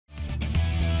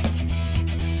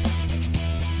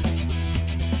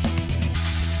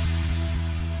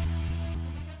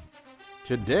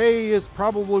Today is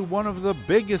probably one of the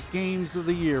biggest games of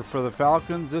the year for the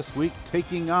Falcons this week,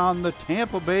 taking on the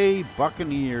Tampa Bay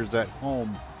Buccaneers at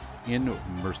home in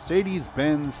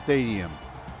Mercedes-Benz Stadium.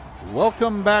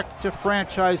 Welcome back to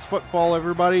franchise football,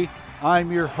 everybody.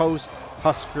 I'm your host,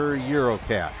 Husker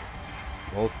Eurocat.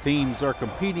 Both teams are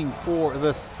competing for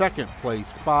the second place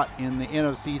spot in the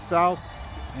NFC South,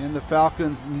 and the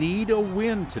Falcons need a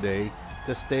win today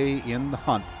to stay in the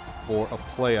hunt for a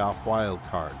playoff wild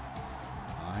card.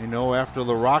 I know after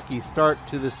the rocky start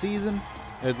to the season,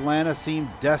 Atlanta seemed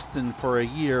destined for a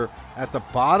year at the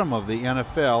bottom of the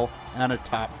NFL and a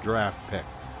top draft pick.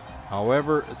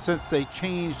 However, since they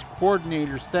changed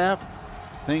coordinator staff,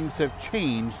 things have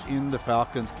changed in the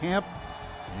Falcons camp,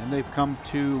 and they've come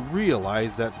to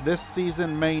realize that this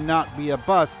season may not be a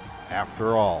bust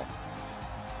after all.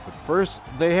 But first,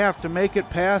 they have to make it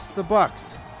past the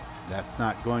Bucs. That's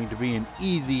not going to be an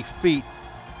easy feat.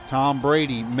 Tom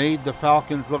Brady made the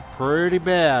Falcons look pretty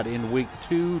bad in Week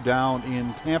 2 down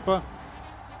in Tampa.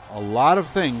 A lot of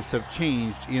things have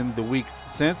changed in the weeks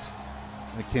since.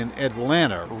 Can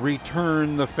Atlanta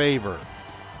return the favor?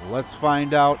 Let's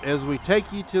find out as we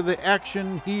take you to the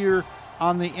action here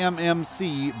on the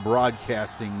MMC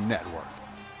Broadcasting Network.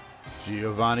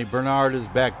 Giovanni Bernard is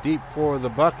back deep for the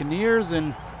Buccaneers,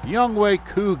 and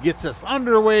Wk13 gets us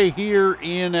underway here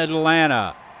in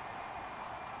Atlanta.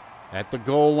 At the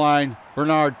goal line,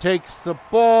 Bernard takes the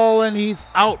ball, and he's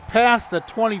out past the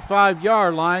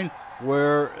 25-yard line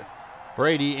where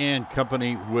Brady and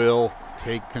company will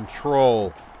take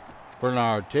control.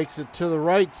 Bernard takes it to the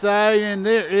right side, and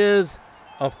there is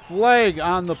a flag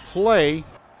on the play.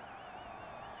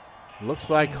 Looks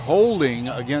like holding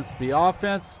against the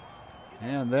offense,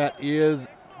 and that is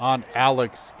on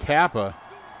Alex Kappa,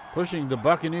 pushing the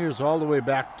Buccaneers all the way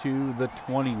back to the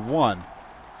 21.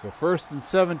 So 1st and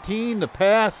 17, the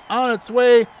pass on its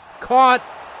way, caught.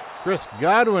 Chris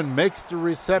Godwin makes the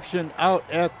reception out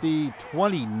at the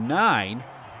 29.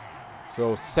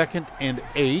 So 2nd and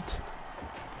 8.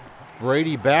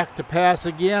 Brady back to pass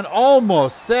again,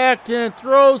 almost sacked and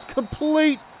throws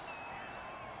complete.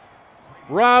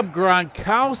 Rob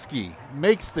Gronkowski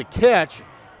makes the catch,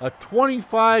 a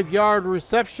 25-yard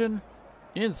reception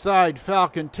inside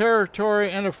Falcon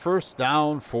territory and a first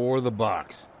down for the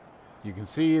Bucs. You can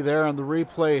see there on the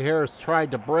replay, Harris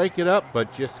tried to break it up,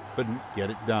 but just couldn't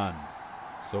get it done.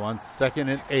 So on 2nd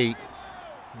and 8,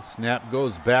 the snap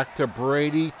goes back to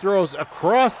Brady, throws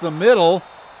across the middle,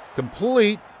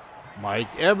 complete.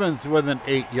 Mike Evans with an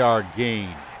 8-yard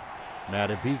gain.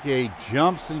 Madden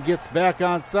jumps and gets back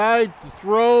onside. The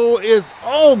throw is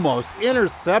almost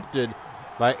intercepted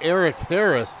by Eric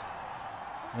Harris.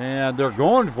 And they're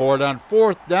going for it on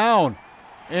 4th down.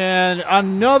 And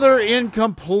another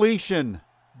incompletion,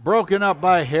 broken up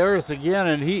by Harris again,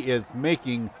 and he is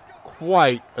making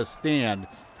quite a stand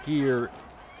here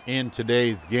in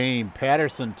today's game.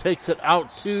 Patterson takes it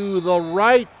out to the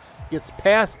right, gets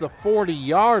past the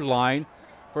 40-yard line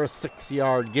for a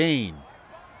 6-yard gain.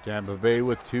 Tampa Bay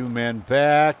with 2 men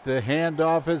back. The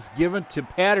handoff is given to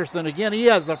Patterson again. He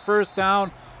has the first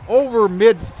down over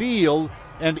midfield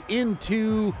and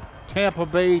into Tampa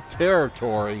Bay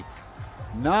territory.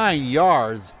 9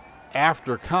 yards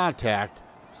after contact.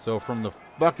 So from the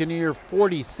Buccaneer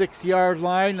 46-yard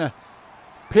line,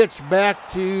 pitch back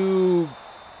to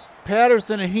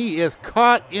Patterson, and he is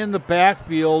caught in the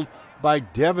backfield by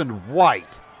Devin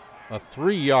White. A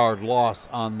 3-yard loss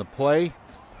on the play.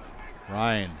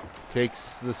 Ryan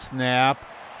takes the snap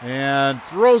and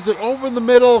throws it over the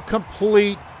middle,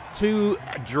 complete to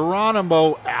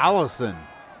Geronimo Allison.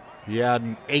 He had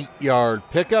an 8-yard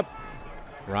pickup.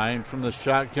 Ryan from the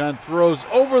shotgun throws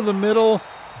over the middle.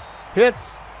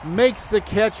 Pitts makes the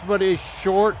catch but is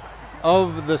short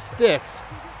of the sticks.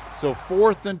 So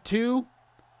 4th and 2,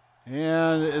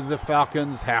 and the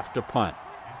Falcons have to punt.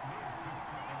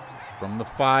 From the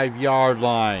 5-yard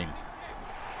line,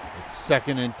 it's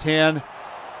 2nd and 10.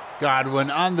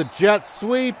 Godwin on the jet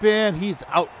sweep, and he's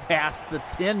out past the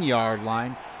 10-yard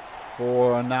line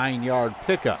for a 9-yard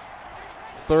pickup.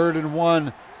 3rd and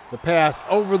 1. The pass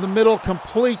over the middle,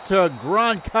 complete to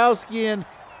Gronkowski, and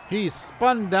he's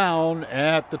spun down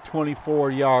at the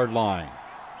 24-yard line.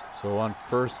 So on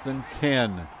 1st and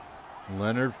 10,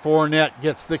 Leonard Fournette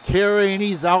gets the carry, and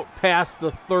he's out past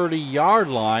the 30-yard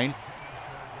line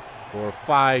for a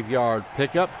 5-yard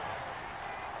pickup.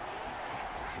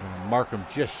 Mark him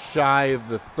just shy of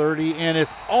the 30, and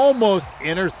it's almost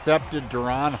intercepted.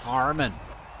 Duron Harmon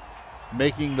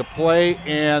making the play,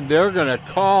 and they're going to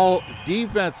call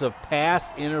defensive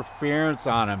pass interference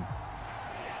on him.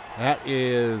 That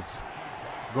is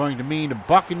going to mean a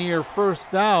Buccaneer first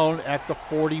down at the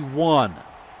 41.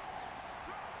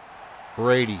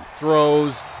 Brady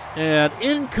throws, and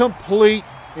incomplete,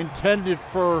 intended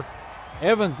for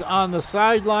Evans on the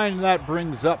sideline, and that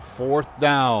brings up 4th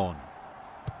down.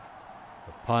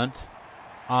 The punt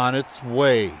on its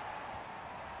way.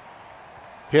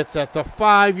 Hits at the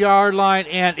 5-yard line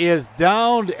and is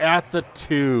downed at the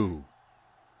 2.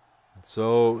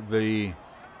 So the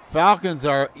Falcons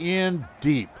are in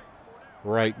deep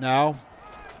right now.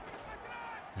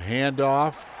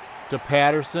 Handoff to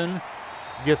Patterson.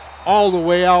 Gets all the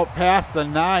way out past the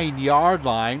 9-yard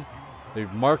line.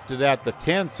 They've marked it at the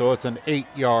 10, so it's an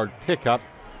 8-yard pickup.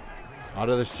 Out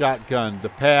of the shotgun, the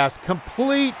pass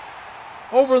complete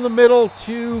over the middle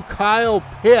to Kyle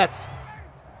Pitts.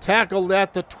 Tackled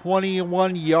at the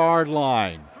 21-yard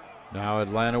line. Now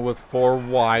Atlanta with 4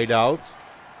 wideouts.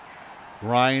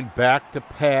 Ryan back to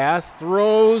pass,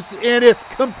 throws, and it's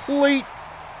complete.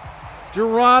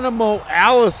 Geronimo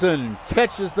Allison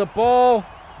catches the ball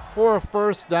for a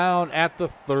 1st down at the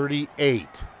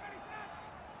 38.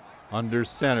 Under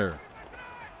center.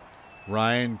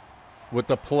 Ryan with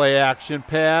the play action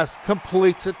pass,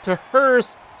 completes it to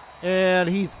Hurst, and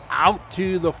he's out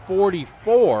to the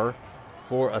 44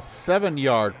 for a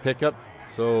 7-yard pickup.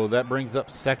 So that brings up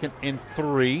 2nd and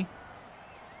 3.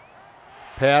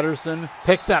 Patterson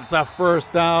picks up the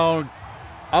 1st down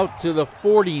out to the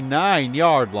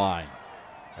 49-yard line.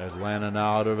 Atlanta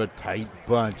now out of a tight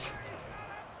bunch.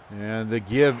 And the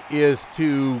give is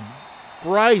to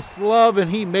Bryce Love,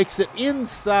 and he makes it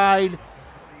inside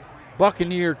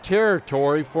Buccaneer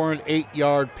territory for an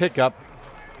 8-yard pickup.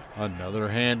 Another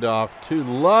handoff to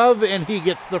Love, and he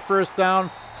gets the 1st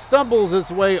down, stumbles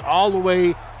his way all the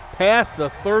way past the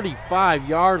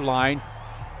 35-yard line.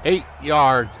 8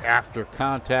 yards after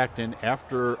contact and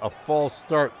after a false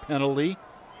start penalty.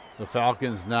 The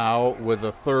Falcons now with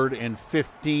a 3rd and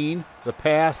 15. The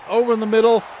pass over the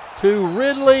middle to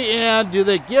Ridley, and do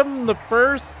they give him the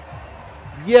 1st?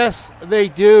 Yes, they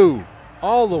do.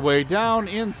 All the way down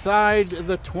inside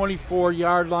the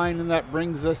 24-yard line, and that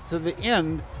brings us to the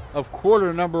end of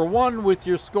quarter number 1 with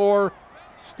your score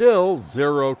still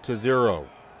 0-0.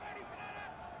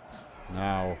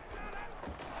 Now,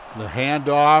 the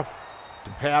handoff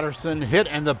to Patterson, hit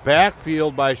in the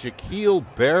backfield by Shaquille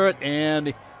Barrett,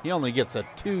 and he only gets a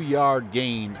 2-yard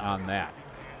gain on that.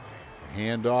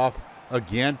 Handoff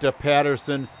again to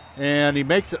Patterson, and he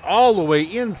makes it all the way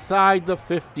inside the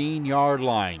 15-yard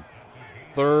line.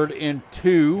 3rd and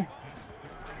 2.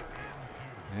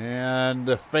 And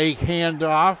the fake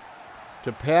handoff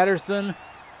to Patterson.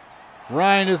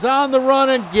 Ryan is on the run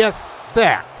and gets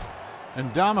sacked.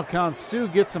 And Ndamukong Suh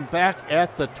gets him back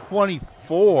at the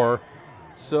 24.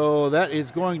 So that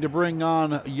is going to bring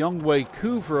on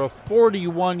Wk13 for a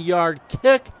 41-yard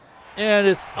kick. And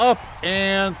it's up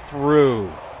and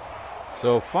through.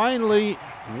 So finally,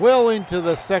 well into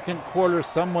the 2nd quarter,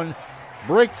 someone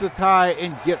breaks the tie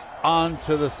and gets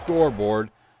onto the scoreboard.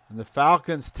 And the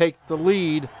Falcons take the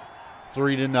lead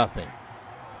 3-0.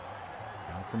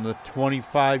 Now from the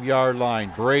 25-yard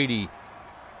line, Brady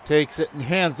takes it and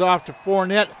hands off to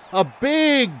Fournette. A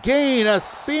big gain, a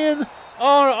spin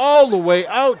all the way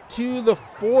out to the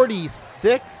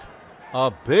 46.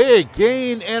 A big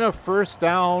gain and a 1st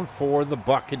down for the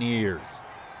Buccaneers.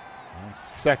 And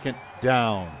 2nd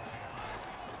down.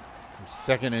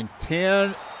 2nd and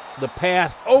 10. The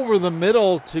pass over the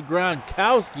middle to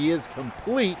Gronkowski is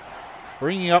complete,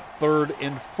 bringing up 3rd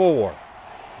and 4.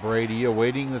 Brady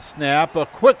awaiting the snap. A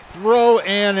quick throw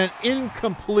and an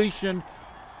incompletion.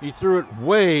 He threw it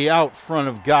way out front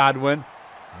of Godwin.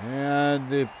 And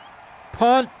the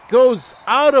punt goes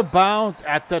out of bounds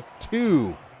at the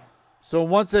 2. So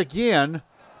once again,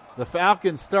 the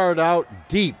Falcons start out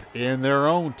deep in their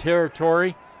own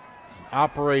territory,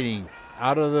 operating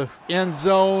out of the end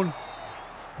zone.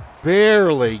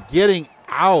 Barely getting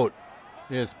out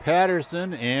is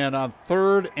Patterson, and on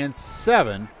 3rd and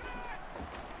 7,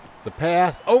 the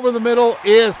pass over the middle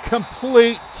is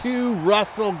complete to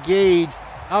Russell Gage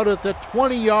out at the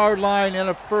 20-yard line, and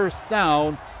a 1st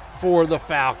down for the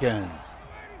Falcons.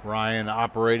 Ryan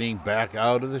operating back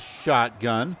out of the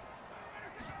shotgun.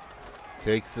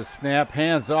 Takes the snap,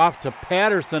 hands off to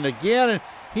Patterson again, and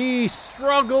he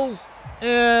struggles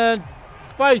and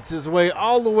fights his way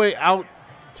all the way out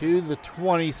to the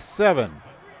 27.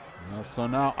 So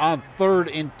now on 3rd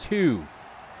and 2.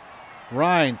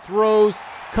 Ryan throws,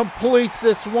 completes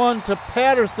this one to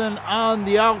Patterson on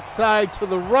the outside to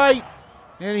the right,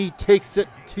 and he takes it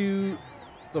to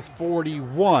the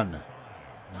 41.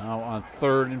 Now on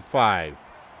 3rd and 5.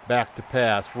 Back to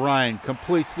pass. Ryan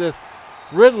completes this.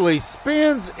 Ridley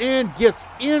spins and gets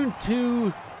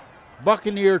into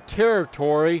Buccaneer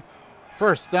territory.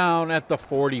 1st down at the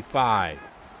 45.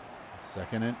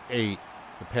 2nd and 8.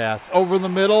 The pass over the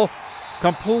middle,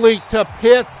 complete to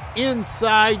Pitts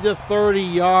inside the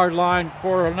 30-yard line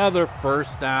for another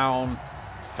first down.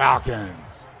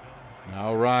 Falcons.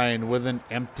 Now Ryan with an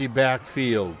empty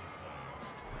backfield.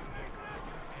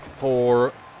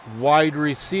 4 wide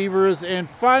receivers, and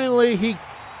finally he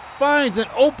finds an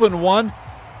open one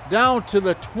down to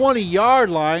the 20-yard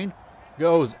line.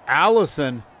 Goes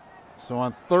Allison. So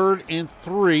on 3rd and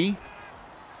 3.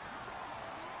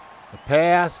 The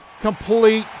pass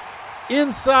complete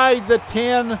inside the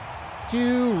 10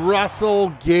 to Russell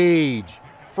Gage.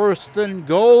 1st and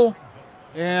goal,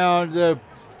 and the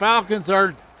Falcons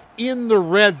are in the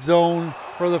red zone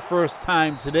for the first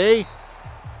time today.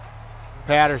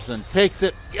 Patterson takes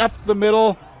it up the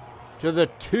middle to the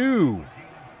 2.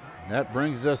 That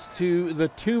brings us to the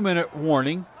 2-minute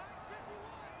warning.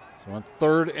 So on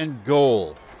 3rd and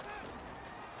goal,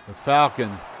 the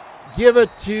Falcons give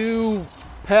it to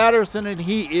Patterson, and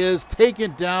he is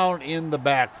taken down in the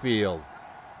backfield.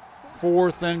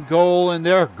 4th and goal, and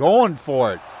they're going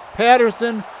for it.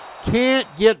 Patterson can't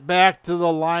get back to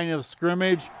the line of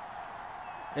scrimmage,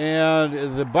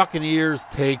 and the Buccaneers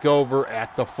take over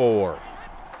at the 4.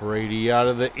 Brady out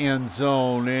of the end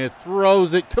zone and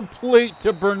throws it complete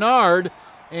to Bernard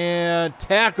and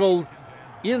tackled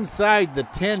inside the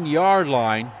 10-yard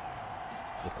line.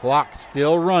 The clock's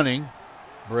still running.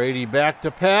 Brady back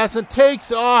to pass and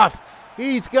takes off.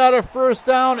 He's got a first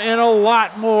down and a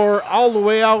lot more all the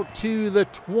way out to the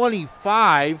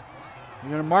 25.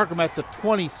 You're going to mark him at the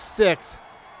 26.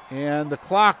 And the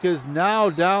clock is now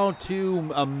down to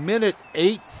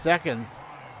 1:08 seconds.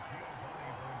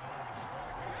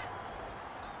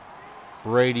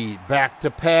 Brady back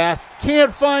to pass.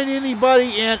 Can't find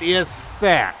anybody and is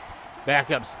sacked.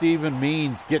 Backup Stephen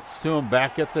Means gets to him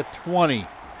back at the 20.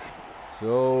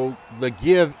 So the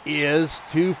give is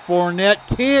to Fournette.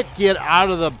 Can't get out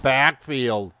of the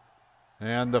backfield.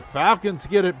 And the Falcons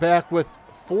get it back with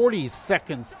 40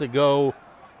 seconds to go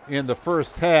in the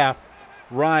first half.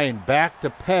 Ryan back to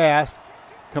pass.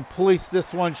 Completes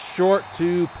this one short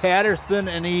to Patterson,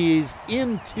 and he's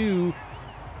into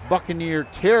Buccaneer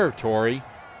territory.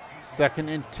 2nd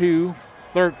and 2,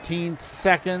 13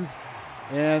 seconds.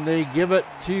 And they give it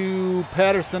to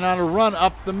Patterson on a run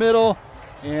up the middle.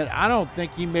 And I don't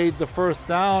think he made the first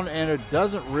down, and it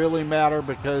doesn't really matter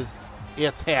because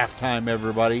it's halftime,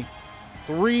 everybody.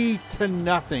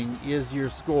 3-0 is your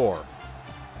score.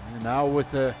 And now with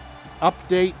the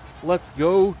update, let's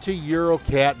go to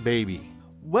Eurocat, baby.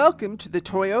 Welcome to the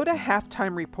Toyota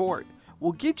Halftime Report.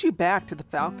 We'll get you back to the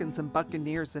Falcons and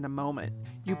Buccaneers in a moment.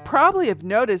 You probably have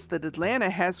noticed that Atlanta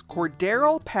has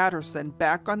Cordarrelle Patterson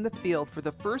back on the field for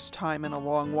the first time in a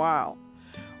long while.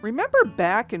 Remember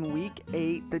back in Week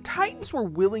 8, the Titans were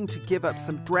willing to give up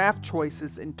some draft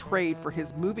choices in trade for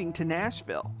his moving to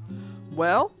Nashville.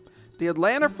 Well, the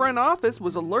Atlanta front office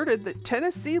was alerted that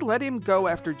Tennessee let him go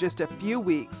after just a few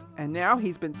weeks, and now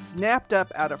he's been snapped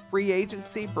up out of free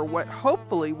agency for what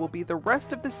hopefully will be the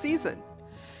rest of the season.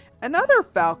 In other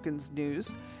Falcons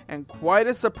news, and quite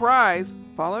a surprise,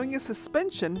 following a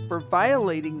suspension for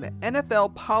violating the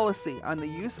NFL policy on the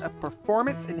use of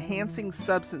performance-enhancing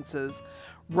substances,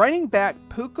 running back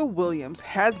Puka Williams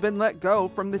has been let go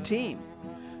from the team.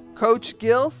 Coach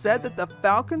Gill said that the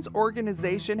Falcons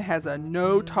organization has a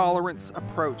no-tolerance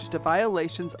approach to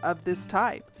violations of this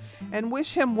type and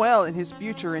wish him well in his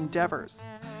future endeavors.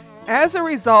 As a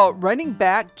result, running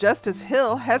back Justice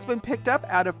Hill has been picked up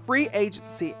out of free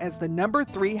agency as the number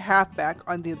 3 halfback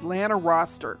on the Atlanta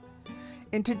roster.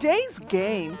 In today's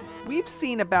game, we've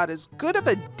seen about as good of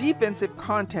a defensive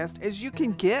contest as you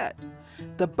can get.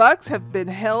 The Bucs have been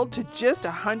held to just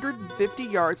 150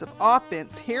 yards of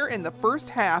offense here in the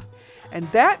first half,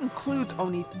 and that includes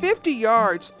only 50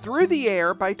 yards through the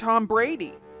air by Tom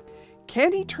Brady.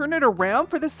 Can he turn it around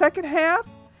for the second half?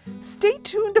 Stay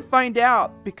tuned to find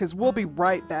out, because we'll be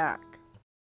right back.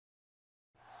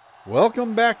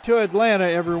 Welcome back to Atlanta,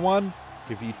 everyone.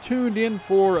 If you tuned in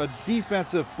for a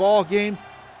defensive ball game,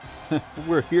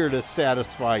 we're here to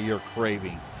satisfy your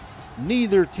craving.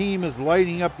 Neither team is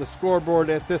lighting up the scoreboard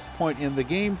at this point in the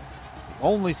game. The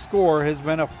only score has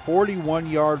been a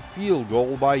 41-yard field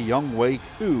goal by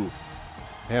Wk13.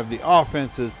 Have the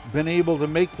offenses been able to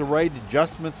make the right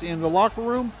adjustments in the locker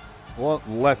room? Well,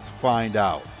 let's find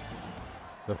out.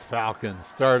 The Falcons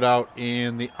start out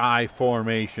in the I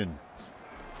formation.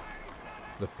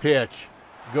 The pitch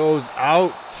goes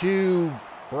out to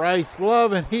Bryce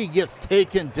Love, and he gets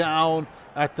taken down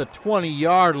at the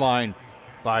 20-yard line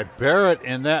by Barrett,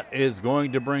 and that is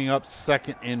going to bring up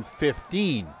 2nd and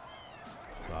 15.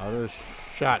 So out of the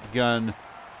shotgun,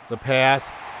 the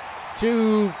pass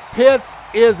to Pitts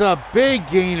is a big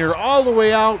gainer all the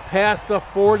way out past the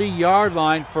 40-yard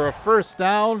line for a first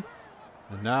down.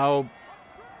 And now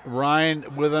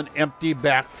Ryan with an empty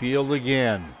backfield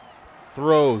again.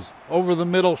 Throws over the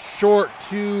middle short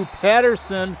to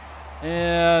Patterson,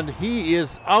 and he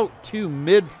is out to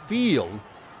midfield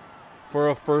for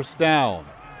a first down.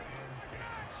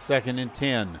 2nd and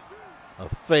 10. A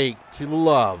fake to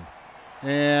Love.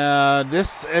 And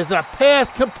this is a pass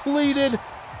completed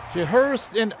to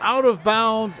Hurst and out of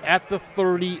bounds at the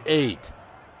 38.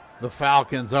 The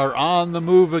Falcons are on the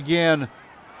move again.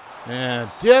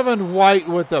 And Devin White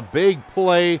with a big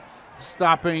play,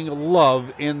 stopping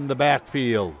Love in the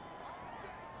backfield.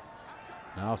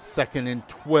 Now 2nd and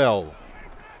 12.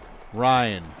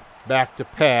 Ryan back to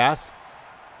pass.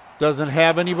 Doesn't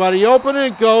have anybody open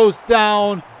and goes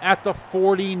down at the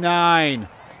 49.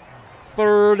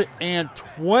 3rd and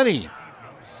 20.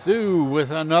 Sue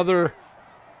with another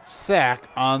sack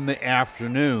on the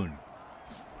afternoon.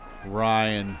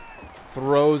 Ryan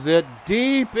throws it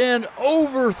deep and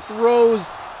overthrows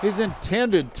his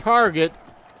intended target,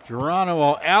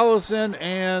 Geronimo Allison,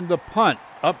 and the punt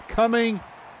upcoming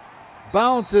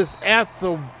bounces at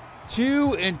the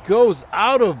 2 and goes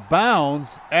out of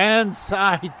bounds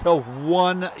inside the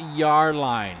 1-yard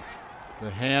line. The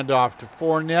handoff to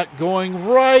Fournette going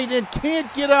right and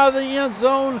can't get out of the end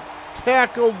zone.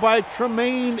 Tackled by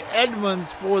Tremaine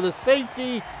Edmonds for the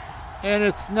safety, and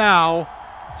it's now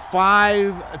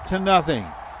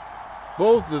 5-0.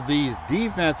 Both of these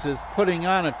defenses putting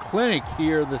on a clinic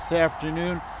here this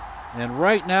afternoon, and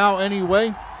right now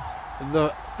anyway,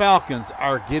 the Falcons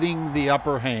are getting the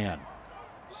upper hand.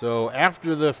 So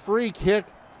after the free kick,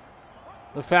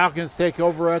 the Falcons take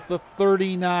over at the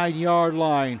 39-yard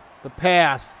line. The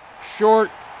pass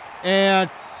short, and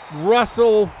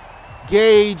Russell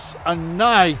Gage, a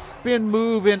nice spin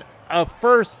move and a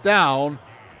first down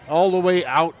all the way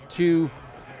out to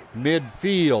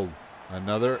midfield.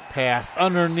 Another pass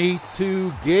underneath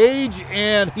to Gage,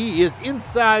 and he is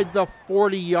inside the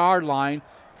 40-yard line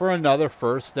for another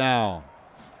first down.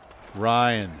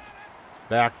 Ryan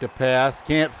back to pass,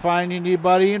 can't find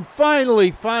anybody, and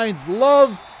finally finds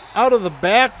Love out of the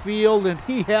backfield, and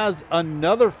he has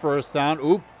another first down.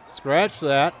 Oop, scratch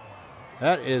that.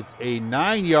 That is a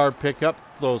 9-yard pickup,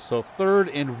 so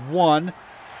 3rd and 1. The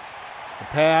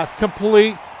pass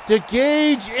complete to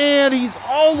Gage, and he's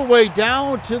all the way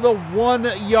down to the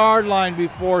 1-yard line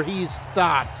before he's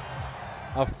stopped.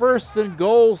 A 1st and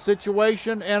goal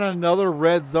situation and another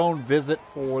red zone visit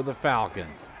for the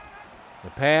Falcons.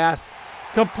 The pass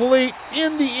complete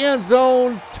in the end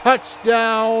zone,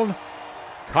 touchdown,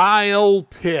 Kyle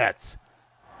Pitts.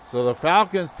 So the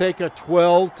Falcons take a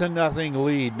 12-0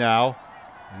 lead now.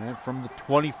 And from the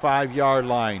 25-yard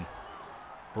line,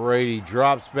 Brady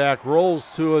drops back,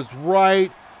 rolls to his right,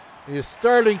 is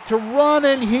starting to run,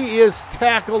 and he is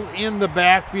tackled in the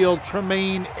backfield.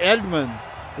 Tremaine Edmonds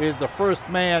is the first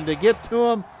man to get to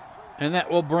him, and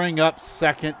that will bring up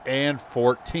 2nd and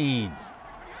 14.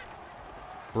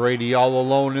 Brady all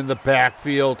alone in the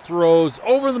backfield, throws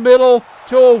over the middle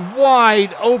to a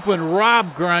wide open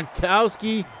Rob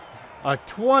Gronkowski. A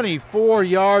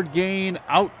 24-yard gain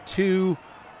out to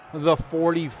the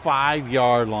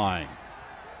 45-yard line.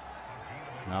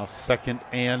 Now 2nd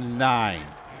and 9.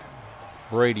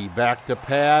 Brady back to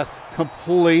pass,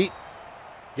 complete.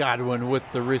 Godwin with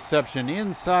the reception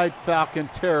inside Falcon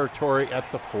territory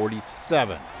at the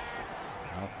 47.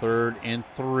 Now 3rd and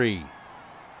 3.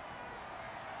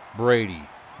 Brady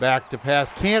back to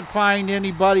pass, can't find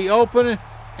anybody open,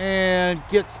 and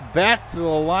gets back to the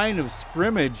line of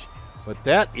scrimmage, but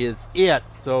that is it.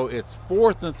 So it's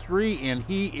 4th and 3, and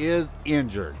he is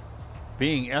injured.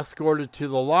 Being escorted to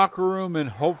the locker room, and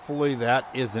hopefully that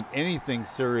isn't anything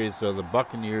serious, so the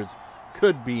Buccaneers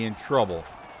could be in trouble.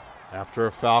 After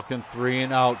a Falcon 3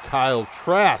 and out, Kyle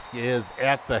Trask is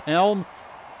at the helm.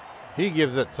 He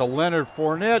gives it to Leonard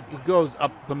Fournette, who goes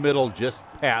up the middle just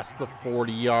past the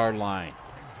 40-yard line.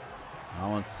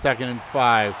 Now on 2nd and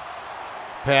 5.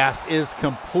 Pass is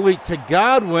complete to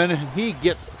Godwin, and he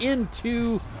gets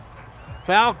into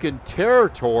Falcon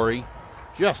territory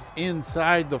just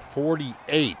inside the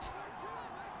 48.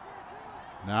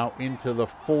 Now into the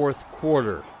 4th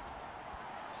quarter.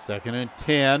 2nd and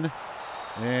 10.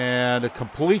 And a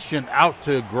completion out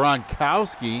to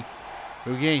Gronkowski,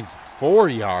 who gains 4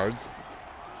 yards.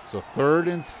 So 3rd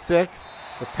and 6.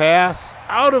 The pass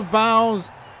out of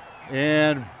bounds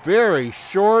and very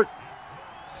short.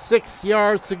 6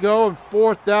 yards to go and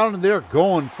 4th down, and they're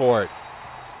going for it.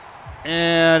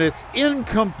 And it's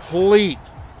incomplete.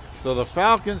 So the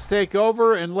Falcons take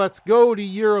over, and let's go to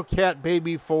Eurocat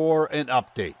Baby for an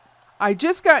update. I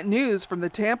just got news from the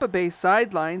Tampa Bay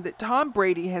sideline that Tom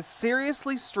Brady has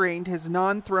seriously strained his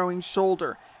non-throwing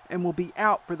shoulder and will be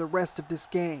out for the rest of this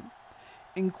game.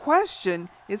 In question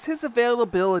is his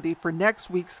availability for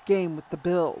next week's game with the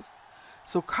Bills.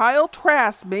 So Kyle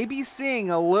Trask may be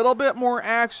seeing a little bit more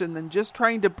action than just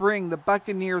trying to bring the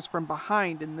Buccaneers from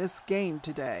behind in this game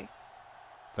today.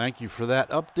 Thank you for that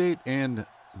update, and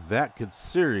that could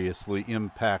seriously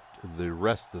impact the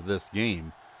rest of this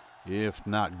game, if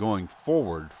not going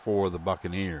forward for the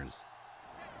Buccaneers.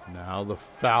 Now the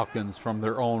Falcons from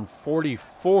their own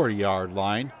 44-yard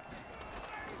line.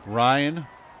 Ryan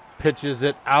pitches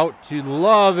it out to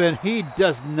Love, and he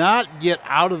does not get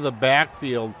out of the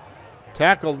backfield.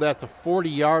 Tackled at the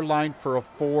 40-yard line for a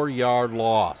 4-yard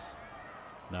loss.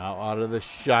 Now out of the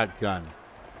shotgun.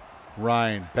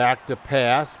 Ryan back to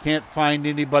pass. Can't find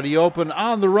anybody open.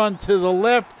 On the run to the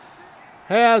left.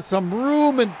 Has some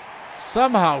room and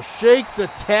somehow shakes a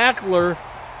tackler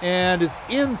and is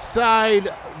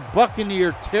inside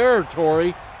Buccaneer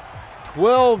territory.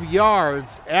 12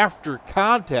 yards after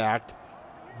contact.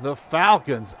 The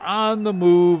Falcons on the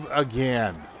move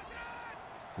again.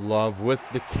 Love with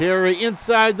the carry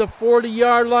inside the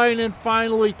 40-yard line and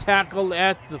finally tackled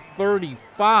at the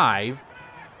 35.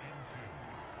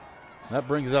 That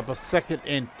brings up a 2nd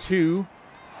and 2.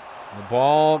 The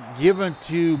ball given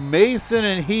to Mason,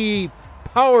 and he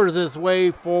powers his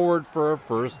way forward for a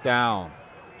first down.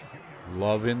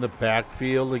 Love in the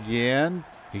backfield again.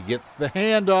 He gets the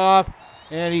handoff,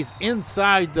 and he's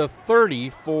inside the 30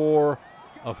 for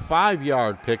a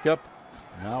 5-yard pickup.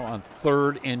 Now on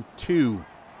 3rd and 2.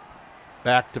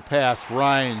 Back to pass.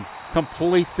 Ryan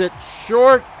completes it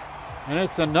short, and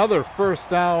it's another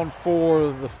first down for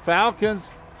the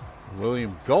Falcons.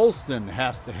 William Golston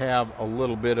has to have a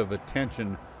little bit of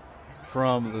attention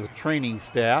from the training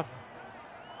staff.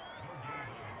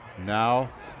 Now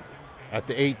at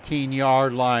the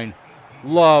 18-yard line,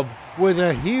 Love with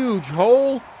a huge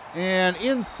hole, and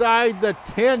inside the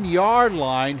 10-yard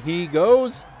line he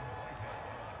goes.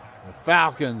 The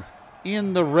Falcons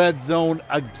in the red zone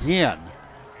again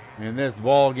in this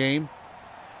ball game.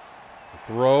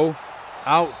 Throw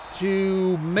out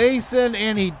to Mason,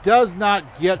 and he does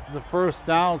not get the first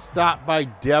down. Stopped by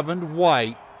Devin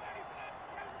White.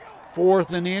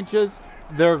 4th and inches.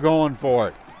 They're going for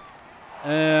it.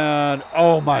 And,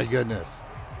 oh my goodness.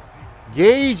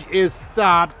 Gage is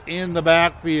stopped in the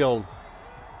backfield.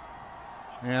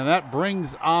 And that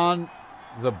brings on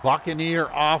the Buccaneer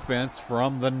offense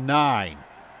from the 9.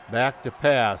 Back to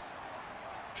pass.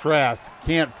 Trask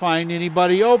can't find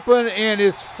anybody open and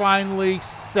is finally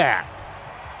sacked.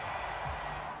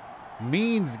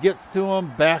 Means gets to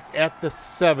him back at the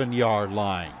 7-yard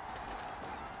line.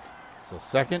 So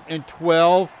 2nd and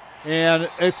 12, and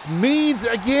it's Means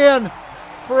again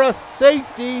for a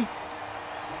safety,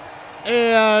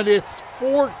 and it's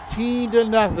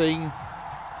 14-0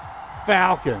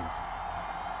 Falcons.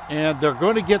 And they're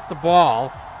going to get the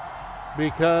ball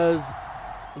because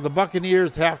the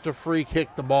Buccaneers have to free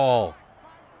kick the ball.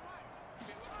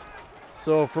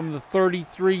 So from the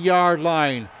 33-yard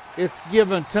line, it's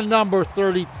given to number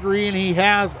 33, and he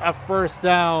has a first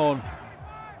down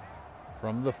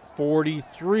from the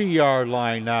 43-yard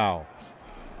line now.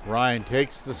 Ryan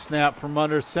takes the snap from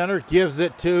under center, gives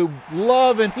it to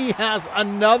Love, and he has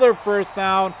another first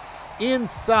down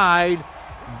inside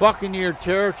Buccaneer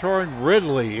territory.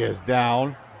 Ridley is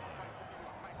down.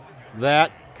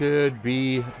 That could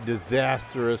be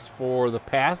disastrous for the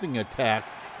passing attack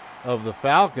of the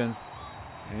Falcons.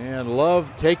 And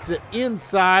Love takes it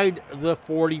inside the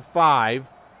 45.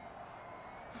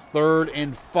 3rd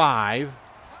and 5.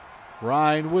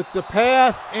 Ryan with the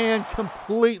pass and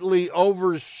completely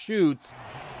overshoots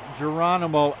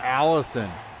Geronimo Allison.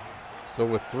 So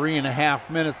with 3.5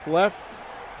 minutes left,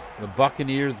 the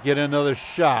Buccaneers get another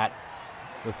shot.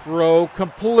 The throw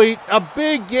complete. A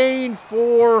big gain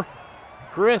for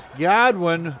Chris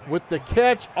Godwin with the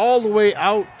catch all the way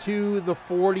out to the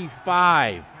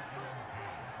 45.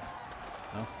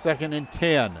 Now 2nd and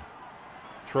 10.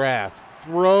 Trask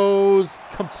throws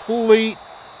complete.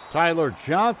 Tyler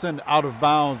Johnson out of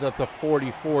bounds at the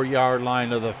 44-yard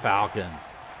line of the Falcons.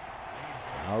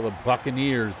 Now the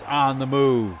Buccaneers on the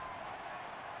move.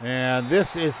 And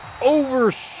this is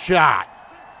overshot.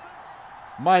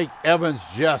 Mike Evans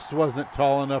just wasn't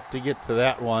tall enough to get to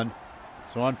that one.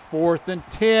 So on 4th and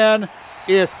 10,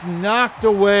 it's knocked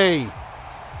away.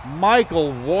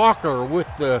 Michael Walker with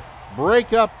the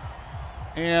breakup,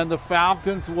 and the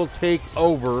Falcons will take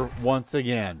over once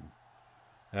again.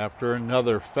 After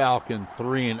another Falcon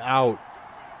 3 and out,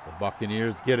 the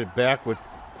Buccaneers get it back with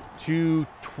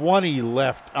 2:20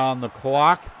 left on the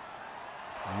clock.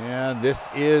 And this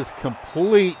is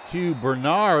complete to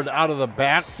Bernard out of the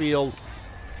backfield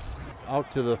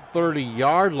out to the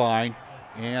 30-yard line.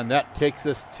 And that takes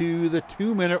us to the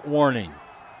 2-minute warning.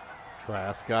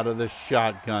 Trask out of the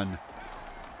shotgun.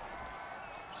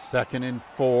 2nd and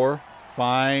 4.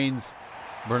 Finds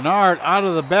Bernard out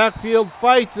of the backfield.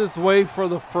 Fights his way for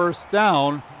the first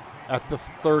down at the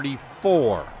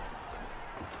 34.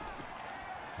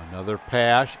 Another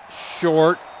pass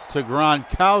short to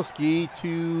Gronkowski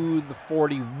to the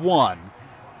 41.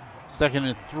 2nd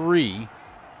and 3.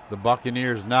 The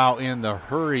Buccaneers now in the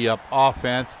hurry-up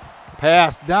offense.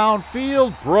 Pass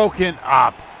downfield, broken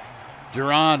up.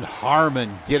 Duron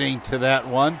Harmon getting to that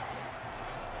one.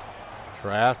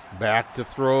 Trask back to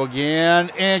throw again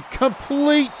and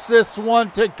completes this one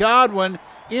to Godwin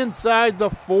inside the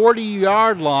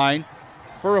 40-yard line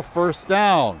for a first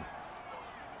down.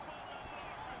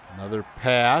 Another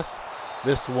pass.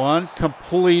 This one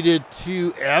completed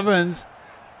to Evans.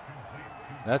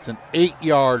 That's an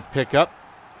 8-yard pickup.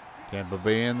 Tampa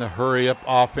Bay in the hurry-up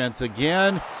offense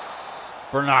again.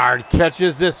 Bernard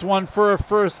catches this one for a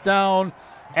first down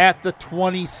at the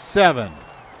 27.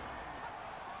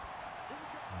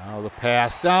 Now the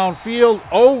pass downfield,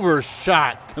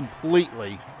 overshot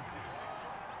completely.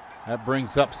 That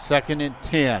brings up 2nd and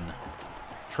 10.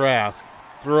 Trask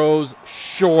throws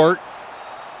short.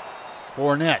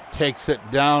 Fournette takes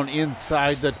it down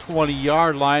inside the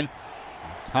 20-yard line.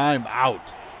 Time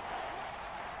out.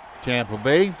 Tampa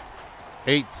Bay,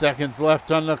 8 seconds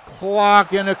left on the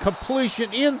clock, and a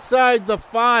completion inside the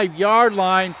 5-yard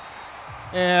line.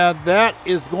 And that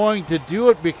is going to do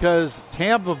it because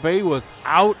Tampa Bay was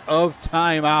out of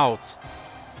timeouts.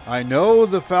 I know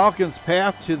the Falcons'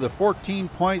 path to the 14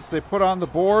 points they put on the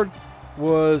board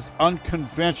was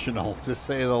unconventional, to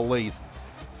say the least.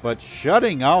 But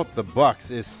shutting out the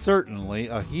Bucs is certainly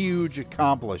a huge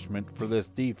accomplishment for this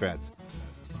defense.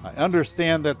 I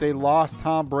understand that they lost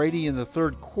Tom Brady in the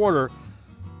third quarter,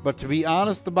 but to be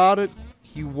honest about it,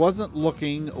 he wasn't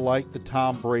looking like the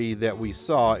Tom Brady that we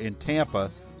saw in Tampa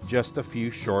just a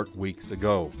few short weeks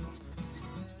ago.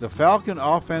 The Falcon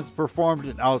offense performed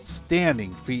an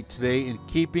outstanding feat today in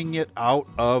keeping it out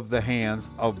of the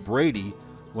hands of Brady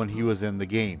when he was in the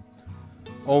game.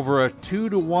 Over a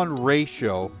 2-to-1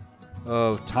 ratio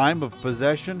of time of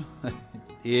possession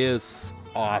is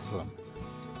awesome.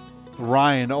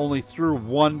 Ryan only threw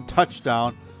 1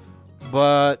 touchdown,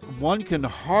 but one can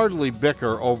hardly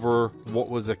bicker over what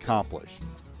was accomplished.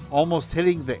 Almost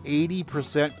hitting the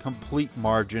 80% complete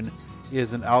margin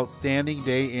is an outstanding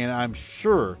day, and I'm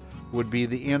sure would be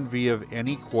the envy of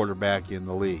any quarterback in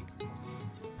the league.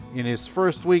 In his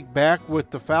first week back with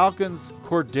the Falcons,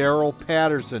 Cordarrelle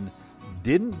Patterson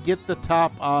didn't get the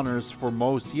top honors for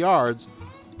most yards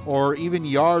or even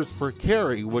yards per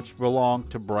carry, which belonged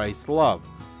to Bryce Love.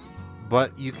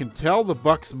 But you can tell the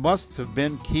Bucs must have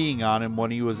been keying on him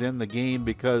when he was in the game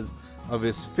because of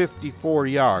his 54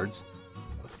 yards.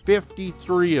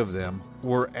 53 of them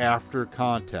were after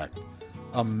contact.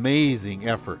 Amazing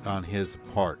effort on his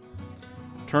part.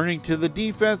 Turning to the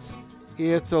defense,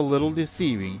 it's a little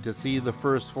deceiving to see the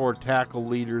first 4 tackle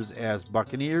leaders as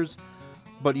Buccaneers,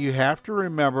 but you have to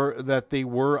remember that they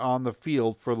were on the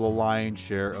field for the lion's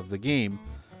share of the game,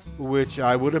 which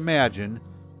I would imagine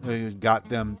got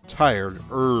them tired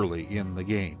early in the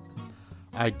game.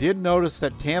 I did notice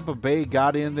that Tampa Bay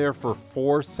got in there for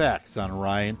 4 sacks on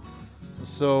Ryan,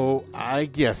 so I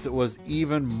guess it was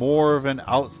even more of an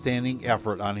outstanding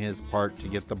effort on his part to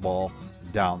get the ball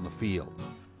down the field.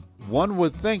 One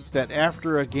would think that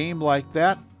after a game like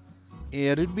that,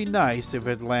 it'd be nice if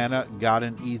Atlanta got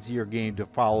an easier game to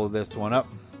follow this one up,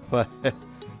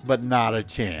 but not a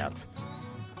chance.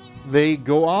 They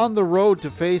go on the road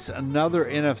to face another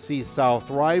NFC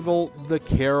South rival, the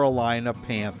Carolina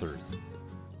Panthers.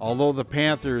 Although the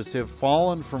Panthers have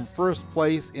fallen from first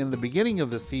place in the beginning of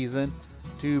the season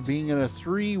to being in a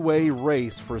 3-way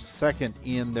race for second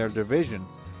in their division,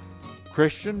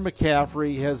 Christian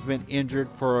McCaffrey has been injured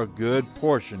for a good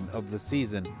portion of the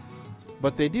season,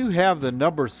 but they do have the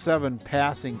number 7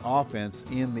 passing offense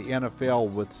in the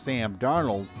NFL with Sam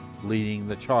Darnold leading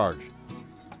the charge.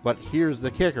 But here's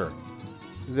the kicker.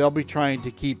 They'll be trying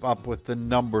to keep up with the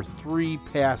number 3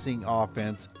 passing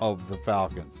offense of the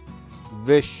Falcons.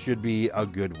 This should be a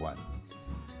good one.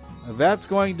 That's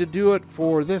going to do it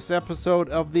for this episode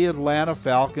of the Atlanta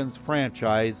Falcons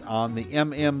franchise on the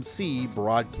MMC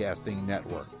Broadcasting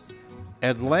Network.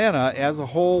 Atlanta as a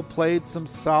whole played some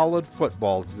solid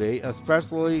football today,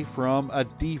 especially from a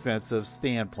defensive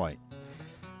standpoint.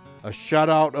 A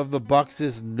shutout of the Bucs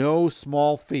is no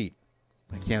small feat.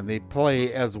 Can they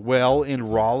play as well in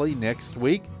Raleigh next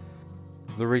week?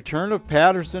 The return of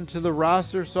Patterson to the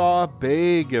roster saw a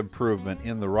big improvement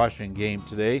in the rushing game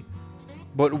today,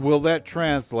 but will that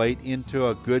translate into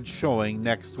a good showing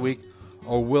next week,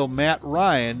 or will Matt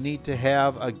Ryan need to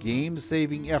have a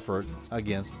game-saving effort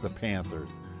against the Panthers?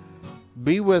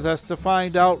 Be with us to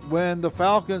find out when the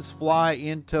Falcons fly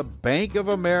into Bank of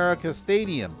America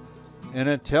Stadium. And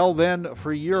until then,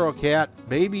 for Eurocat,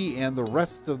 Baby, and the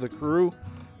rest of the crew,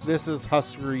 this is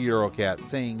Husker Eurocat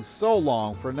saying so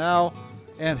long for now,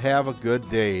 and have a good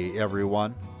day,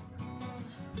 everyone.